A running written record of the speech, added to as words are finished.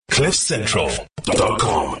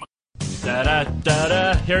CliffCentral.com.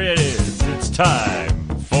 Da-da-da-da, here it is. It's time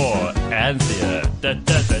for Anthea.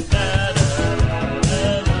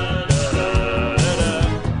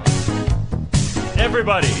 Da-da-da-da-da-da-da-da-da.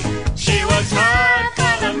 Everybody, she works hard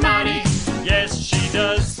for the money. Yes, she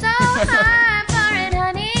does. So hard for it,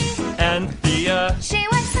 honey. Anthea, She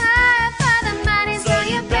works hard for the money, so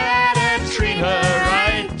you better treat her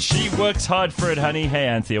right. She works hard for it, honey. Hey,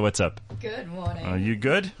 Anthea, what's up? Good morning. Are you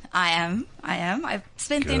good? I am. I've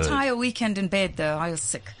spent the Good. entire weekend in bed, though. I was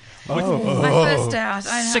sick. Oh. My first day out.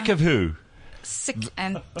 I know. Sick of who? Sick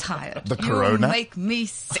and tired. The corona? You make me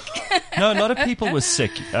sick. No, a lot of people were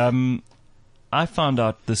sick. I found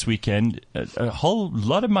out this weekend a whole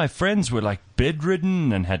lot of my friends were like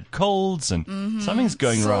bedridden and had colds and something's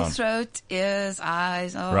going Sore wrong. throat, ears,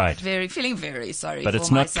 eyes. Oh, Right. Feeling very sorry But for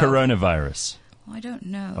it's not myself. coronavirus. I don't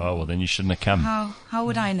know. Oh, well, then you shouldn't have come. How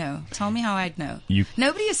would I know? Tell me how I'd know. You-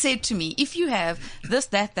 Nobody has said to me, if you have this,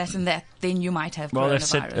 that, and that, then you might have Well, they've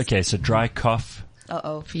coronavirus. said, okay, so dry cough.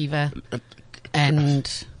 Uh-oh. Fever.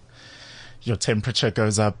 And Your temperature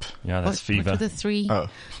goes up. Yeah, that's what fever. were the three? Oh.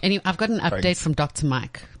 Anyway, I've got an update Thanks. from Dr.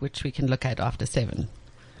 Mike, which we can look at after 7.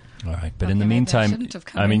 All right, but in the Okay, maybe I meantime, shouldn't have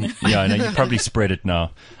come I mean, in. yeah, I know you probably spread it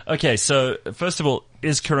now. Okay, so first of all,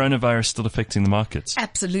 is coronavirus still affecting the markets?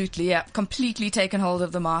 Absolutely, yeah. Completely taken hold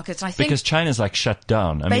of the markets. I think Because China's like shut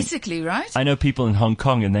down. I mean, basically, right? I know people in Hong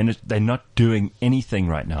Kong and they're not doing anything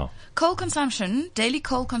right now. Coal consumption, daily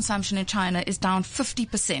coal consumption in China is down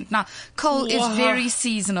 50%. Now, coal is very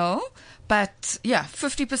seasonal, but yeah,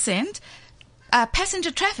 50%.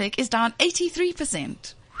 Passenger traffic is down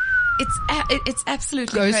 83%. It's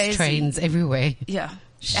absolutely Ghost crazy. trains everywhere. Yeah.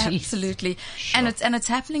 Jeez. Absolutely. And it's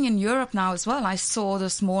happening in Europe now as well. I saw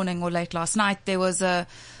this morning or late last night there was a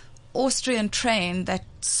Austrian train that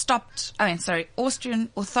Austrian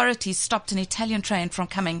authorities stopped an Italian train from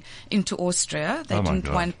coming into Austria. They Oh my didn't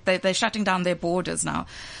God. want they're shutting down their borders now.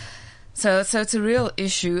 So it's a real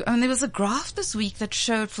issue. I mean, there was a graph this week that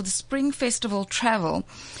showed for the Spring Festival travel,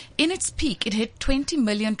 in its peak, it hit 20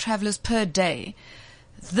 million travelers per day.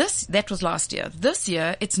 That was last year. This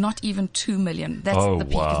year, it's not even 2 million. The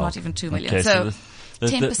peak is not even 2 million. Okay, so the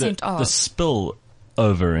 10% off. The spill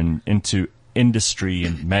over into industry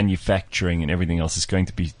and manufacturing and everything else is going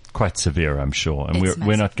to be quite severe, I'm sure. And It's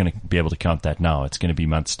we're not going to be able to count that now. It's going to be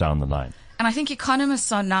months down the line. And I think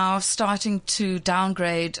economists are now starting to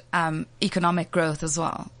downgrade economic growth as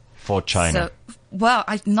well. For China. So,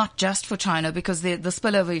 not just for China, because the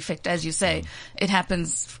spillover effect, as you say, it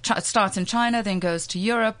happens. It starts in China, then goes to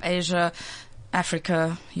Europe, Asia,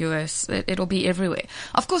 Africa, US. It'll be everywhere.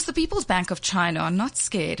 Of course, the People's Bank of China are not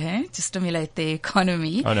scared, to stimulate their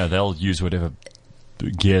economy. Oh no, they'll use whatever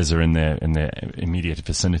gears are in their immediate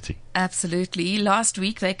vicinity. Absolutely. Last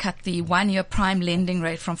week, they cut the 1-year prime lending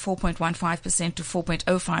rate from 4.15% to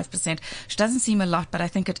 4.05%, which doesn't seem a lot, but I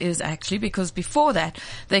think it is actually, because before that,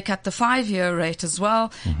 they cut the 5-year rate as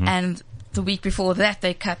well. And the week before that,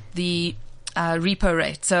 they cut the repo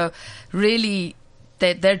rate. So really,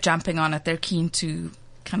 they're jumping on it. They're keen to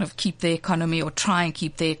kind of keep the economy or try and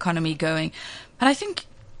keep the economy going. But I think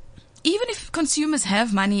even if consumers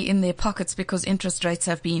have money in their pockets because interest rates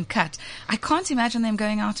have been cut, I can't imagine them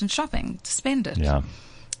going out and shopping to spend it. Yeah.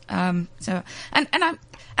 And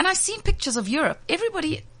I've seen pictures of Europe.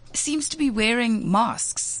 Everybody seems to be wearing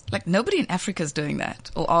masks. Like nobody in Africa is doing that,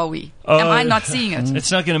 or are we? Am I not seeing it?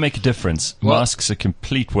 It's not going to make a difference. Well- Masks are a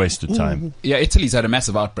complete waste of time. Yeah, Italy's had a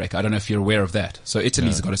massive outbreak. I don't know if you're aware of that. So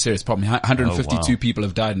Italy's got a serious problem. 152 Oh, wow. people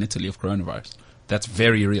have died in Italy of coronavirus. That's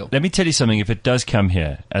very real. Let me tell you something. If it does come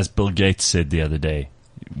here, as Bill Gates said the other day,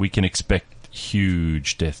 we can expect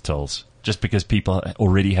huge death tolls just because people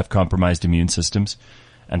already have compromised immune systems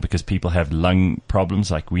and because people have lung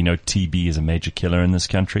problems. Like we know TB is a major killer in this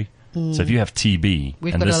country. So if you have TB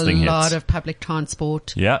We've and got this a thing lot hits, of public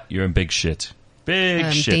transport, yeah, you're in big shit.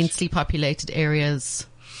 Big shit. densely populated areas.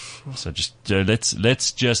 So just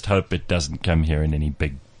let's just hope it doesn't come here in any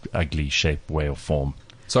big, ugly shape, way, or form.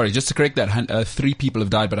 Sorry, just to correct that, 3 people have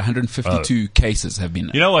died, but 152 cases have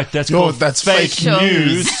been. You know what? That's Yo, called that's fake fake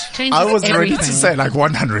news. Changes I was ready everything. to say like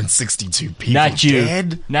 162 people Not you.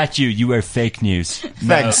 dead. Not you. You were fake news.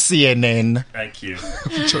 Thanks, CNN. Thank you.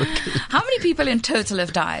 How many people in total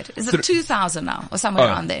have died? Is it 2,000 now, or somewhere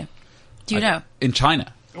around there? Do you know? In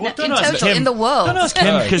China. Well, in don't ask total, him. in the world. Don't ask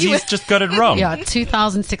him because he's just got it wrong. Yeah,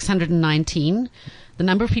 2,619. The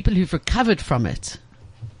number of people who've recovered from it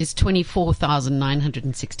is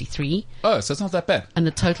 24,963. Oh, so it's not that bad. And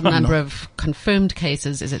the total number of confirmed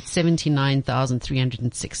cases is at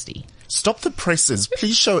 79,360. Stop the presses.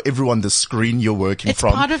 Please show everyone the screen you're working It's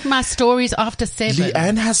from. part of my stories after 7.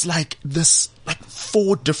 Leanne has like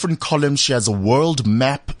 4 different columns. She has a world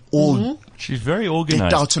map all She's very decked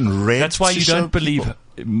organized. out in red. That's why to you show don't believe people.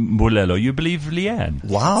 Molelo, you believe Leanne.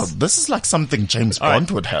 Wow, this is like something James All right,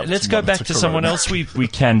 Bond would have. Let's go back to someone else we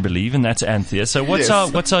can believe, and that's Anthea. So what's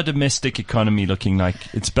our domestic economy looking like?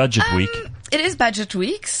 It's budget week. It is budget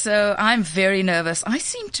week, so I'm very nervous. I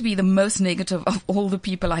seem to be the most negative of all the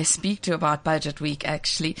people I speak to about budget week,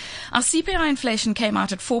 actually. Our CPI inflation came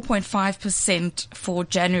out at 4.5% for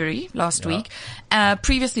January last week.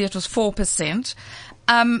 Previously it was 4%.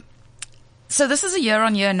 So this is a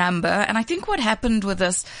year-on-year number, and I think what happened with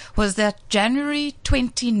this was that January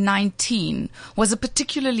 2019 was a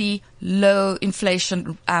particularly low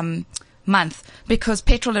inflation month because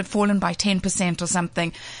petrol had fallen by 10% or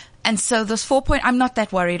something. And so this I'm not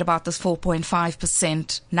that worried about this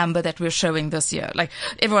 4.5% number that we're showing this year. Like,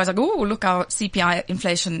 everyone's like, oh, look, our CPI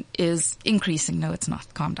inflation is increasing. No, it's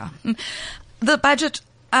not. Calm down. The budget,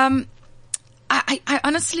 I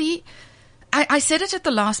honestly, I said it at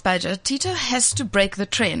the last budget. Tito has to break the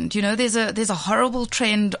trend. You know, there's a horrible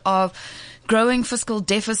trend of growing fiscal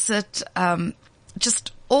deficit,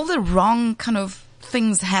 just all the wrong kind of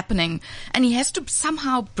things happening, and he has to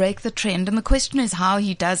somehow break the trend. And the question is how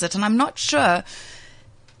he does it. And I'm not sure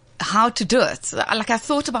how to do it. Like, I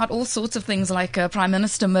thought about all sorts of things, like Prime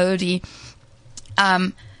Minister Modi,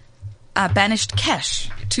 banished cash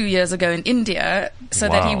 2 years ago in India so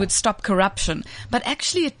that he would stop corruption. But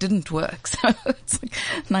actually it didn't work. So it's like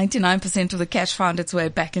 99% of the cash found its way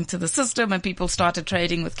back into the system and people started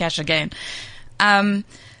trading with cash again.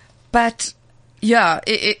 But yeah,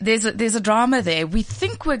 there's a drama there. We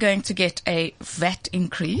think we're going to get a VAT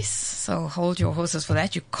increase. So hold your horses for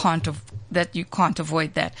that. You can't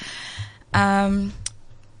avoid that.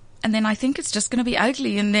 And then I think it's just going to be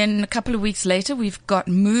ugly. And then a couple of weeks later, we've got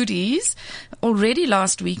Moody's. Already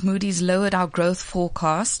last week, Moody's lowered our growth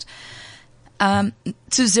forecast to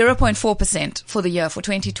 0.4% for the year for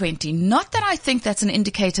 2020. Not that I think that's an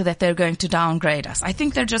indicator that they're going to downgrade us. I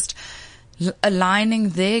think they're just aligning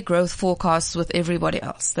their growth forecasts with everybody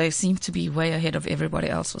else. They seem to be way ahead of everybody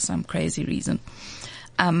else for some crazy reason.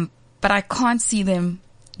 But I can't see them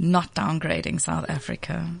not downgrading South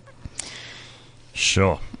Africa.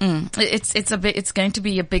 Sure. It's going to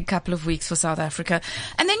be a big couple of weeks for South Africa.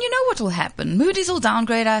 And then you know what will happen. Moody's will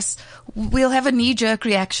downgrade us. We'll have a knee-jerk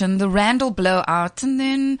reaction. The rand will blow out, and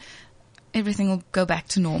then everything will go back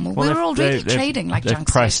to normal. Well, we're already trading like junk They've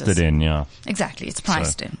priced status. it in, yeah. Exactly. It's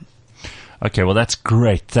priced in. Okay, well, that's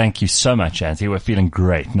great. Thank you so much, Anthony. We're feeling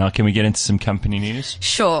great. Now, can we get into some company news?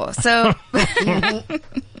 Sure. So,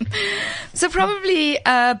 so probably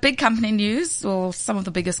big company news, or some of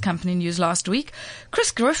the biggest company news last week. Chris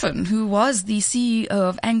Griffin, who was the CEO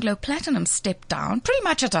of Anglo Platinum, stepped down pretty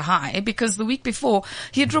much at a high because the week before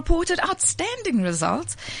he had reported outstanding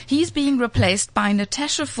results. He's being replaced by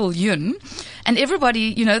Natasha Viljoen. And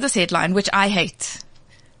everybody, you know this headline, which I hate.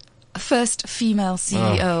 First female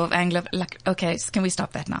CEO of Anglo. Like, okay, can we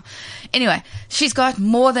stop that now? Anyway, she's got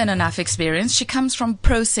more than enough experience. She comes from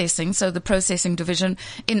processing, so the processing division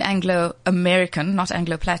in Anglo American, not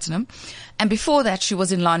Anglo Platinum. And before that, she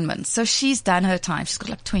was in Lonmin. So she's done her time. She's got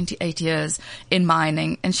like 28 years in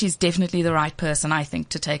mining, and she's definitely the right person, I think,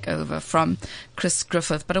 to take over from Chris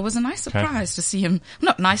Griffith. But it was a nice surprise to see him.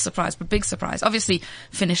 Not nice surprise, but big surprise. Obviously,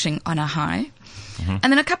 finishing on a high.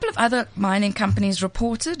 And then a couple of other mining companies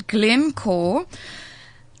reported. Glencore,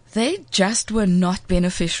 they just were not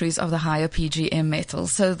beneficiaries of the higher PGM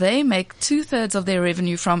metals. So they make 2/3 of their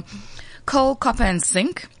revenue from coal, copper and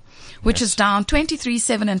zinc, which is down 23%,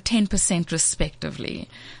 7% and 10% respectively.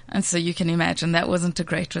 And so you can imagine that wasn't a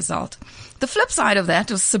great result. The flip side of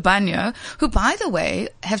that was Sibanye, who, by the way,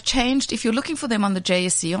 have changed. If you're looking for them on the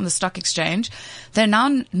JSE, on the stock exchange, they're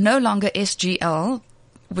now no longer SGL,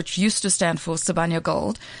 which used to stand for Sibanye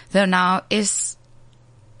Gold. They're now SSW,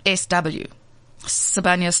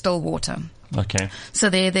 Sibanye Stillwater. Okay. So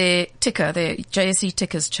their ticker, their JSE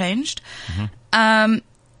ticker's changed.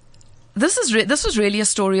 This was really a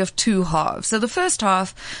story of two halves. So the first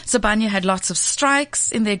half, Sibanye had lots of strikes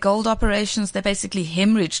in their gold operations. They basically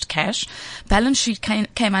hemorrhaged cash. Balance sheet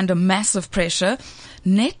came under massive pressure.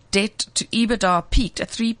 Net debt to EBITDA peaked at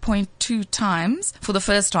 3.2 times for the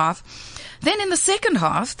first half. Then in the second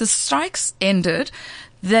half, the strikes ended.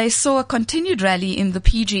 They saw a continued rally in the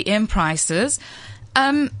PGM prices.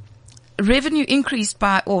 Revenue increased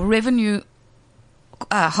by, or revenue,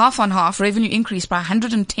 half on half, revenue increased by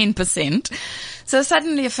 110%. So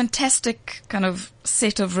suddenly a fantastic kind of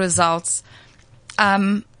set of results.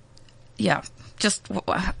 Just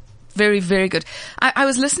very, very good. I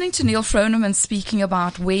was listening to Neil Froneman speaking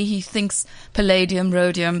about where he thinks palladium,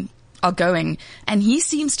 rhodium are going, and he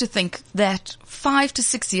seems to think that 5 to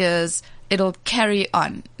 6 years it'll carry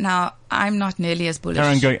on. Now, I'm not nearly as bullish.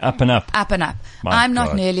 Carry on going up and up. Up and up. My I'm not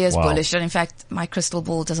God. nearly as Wow. bullish. And in fact, my crystal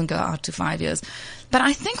ball doesn't go out to 5 years. But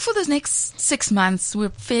I think for the next 6 months,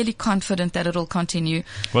 we're fairly confident that it'll continue.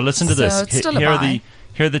 Well, listen to So this. it's still a Here are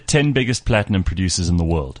buy. the 10 biggest platinum producers in the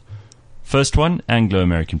world. First one,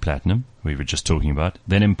 Anglo-American Platinum, we were just talking about.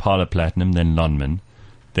 Then Impala Platinum, then Lonmin.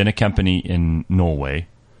 Then a company in Norway.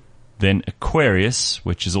 Then Aquarius,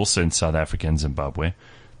 which is also in South Africa and Zimbabwe.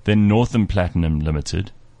 Then Northern Platinum Limited.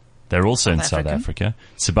 They're also in South Africa.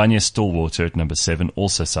 Sibanye-Stillwater at number 7,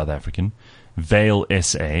 also South African. Vale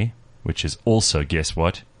SA, which is also, guess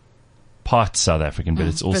what? Part South African, but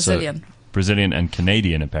it's also Brazilian and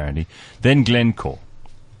Canadian, apparently. Then Glencore.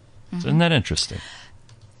 So isn't that interesting?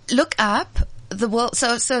 Look up the world.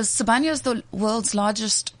 So Sibanye is the world's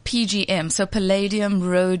largest PGM. So palladium,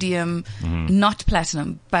 rhodium, not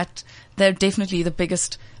platinum, but they're definitely the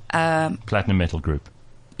biggest, Platinum metal group.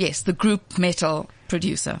 yes, the group metal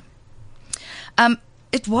producer.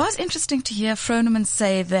 It was interesting to hear Froneman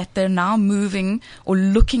say that they're now moving or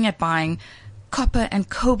looking at buying copper and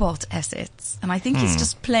cobalt assets. And I think he's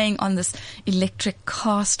just playing on this electric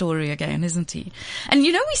car story again, isn't he? And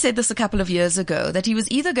you know, we said this a couple of years ago, that he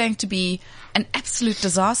was either going to be an absolute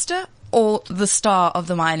disaster or the star of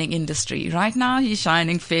the mining industry. Right now, he's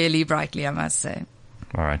shining fairly brightly, I must say.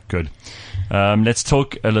 All right, good. Let's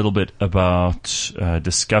talk a little bit about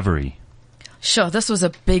Discovery. Sure, this was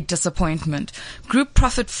a big disappointment. Group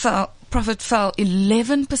profit fell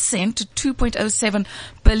 11% to 2.07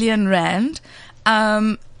 billion rand.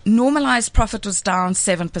 Normalized profit was down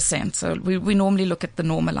 7%. So we normally look at the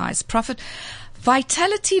normalized profit.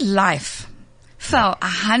 Vitality Life fell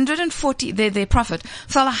 140, their profit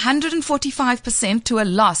fell 145% to a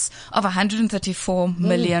loss of 134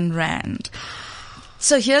 million rand.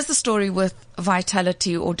 So here's the story with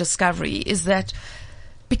Vitality or Discovery, is that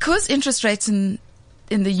because interest rates in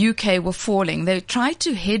the UK were falling, they tried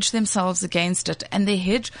to hedge themselves against it, and their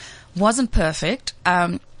hedge wasn't perfect,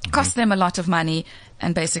 cost them a lot of money,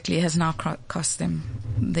 and basically has now cost them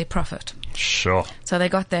their profit. Sure. So they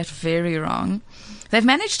got that very wrong. They've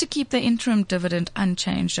managed to keep the interim dividend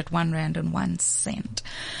unchanged at R1.01.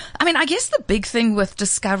 I mean, I guess the big thing with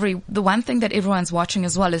Discovery, the one thing that everyone's watching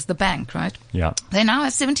as well, is the bank, right? Yeah. They now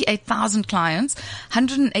have 78,000 clients,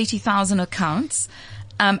 180,000 accounts.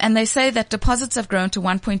 And they say that deposits have grown to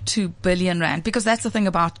 1.2 billion rand, because that's the thing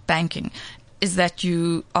about banking, is that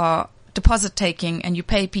you are deposit taking and you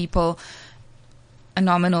pay people a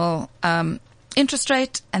nominal interest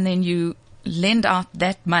rate, and then you lend out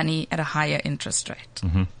that money at a higher interest rate.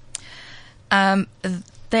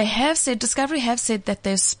 They have said, Discovery have said that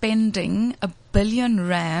they're spending R1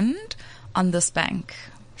 billion on this bank.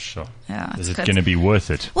 Sure. Yeah, Is it's it going to be worth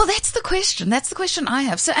it? Well, that's the question. That's the question I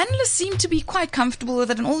have. So analysts seem to be quite comfortable with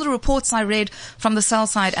it. And all the reports I read from the sell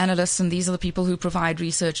side analysts, and these are the people who provide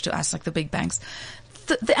research to us, like the big banks,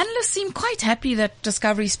 the analysts seem quite happy that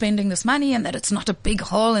Discovery is spending this money and that it's not a big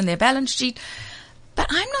hole in their balance sheet. But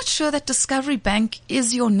I'm not sure that Discovery Bank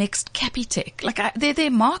is your next Capitec. Like, their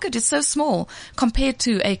market is so small compared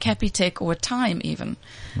to a Capitec or a Time even.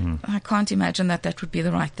 I can't imagine that would be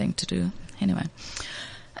the right thing to do. Anyway.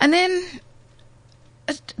 And then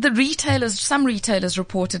some retailers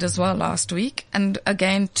reported as well last week. And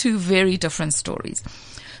again, two very different stories.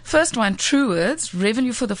 First one, Truworths,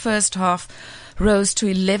 revenue for the first half rose to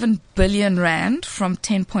 11 billion rand from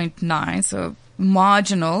 10.9. So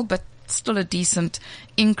marginal, but still a decent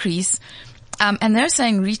increase. And they're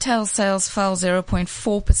saying retail sales fell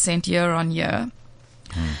 0.4% year on year.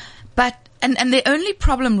 But, and the only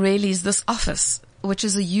problem really is this Office, which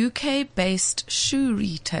is a UK-based shoe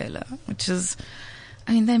retailer, which is,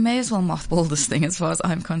 I mean, they may as well mothball this thing as far as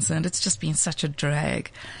I'm concerned. It's just been such a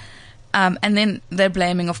drag. And then they're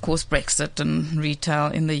blaming, of course, Brexit and retail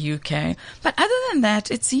in the UK. But other than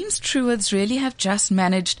that, it seems Truworths really have just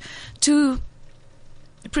managed to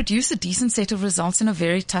produce a decent set of results in a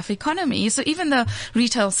very tough economy. So even though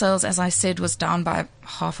retail sales, as I said, was down by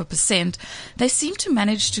 0.5%, they seem to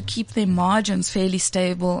manage to keep their margins fairly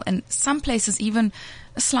stable, and some places even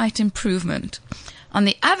a slight improvement. On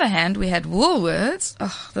the other hand, we had Woolworths.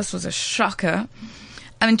 Oh, this was a shocker.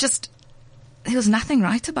 I mean, there was nothing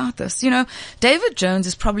right about this. You know, David Jones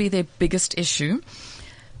is probably their biggest issue.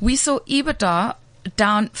 We saw EBITDA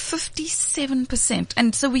down 57%.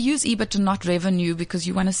 And so we use EBITDA, not revenue, because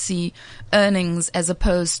you want to see earnings as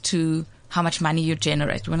opposed to how much money you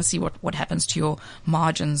generate. We want to see what happens to your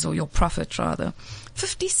margins or your profit rather.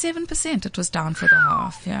 57% it was down for the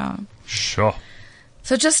half. Yeah. Sure.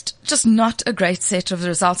 So just not a great set of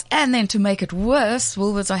results. And then to make it worse,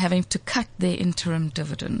 Woolworths are having to cut their interim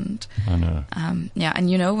dividend. I know. Yeah, and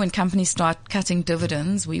when companies start cutting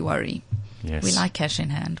dividends, we worry. Yes. We like cash in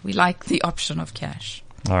hand. We like the option of cash.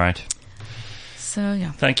 All right. So,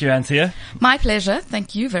 yeah. Thank you, Anthea. My pleasure.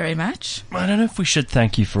 Thank you very much. I don't know if we should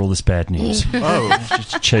thank you for all this bad news.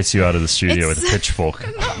 Just chase you out of the studio with a pitchfork.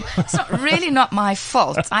 It's not my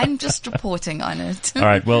fault. I'm just reporting on it. All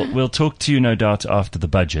right. Well, we'll talk to you, no doubt, after the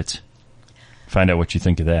budget. Find out what you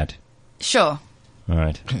think of that. Sure. All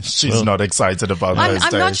right. She's not excited about Thursday.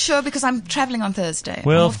 I'm not sure because I'm traveling on Thursday.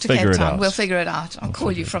 We'll I'm off to figure Cape it Town. out. We'll figure it out. I'll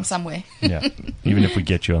call you from somewhere. Yeah, even if we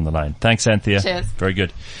get you on the line. Thanks, Anthea. Cheers. Very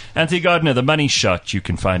good. Anthea Gardner, The Money Shot. You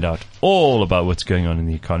can find out all about what's going on in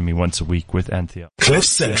the economy once a week with Anthea.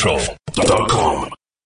 CliffCentral.com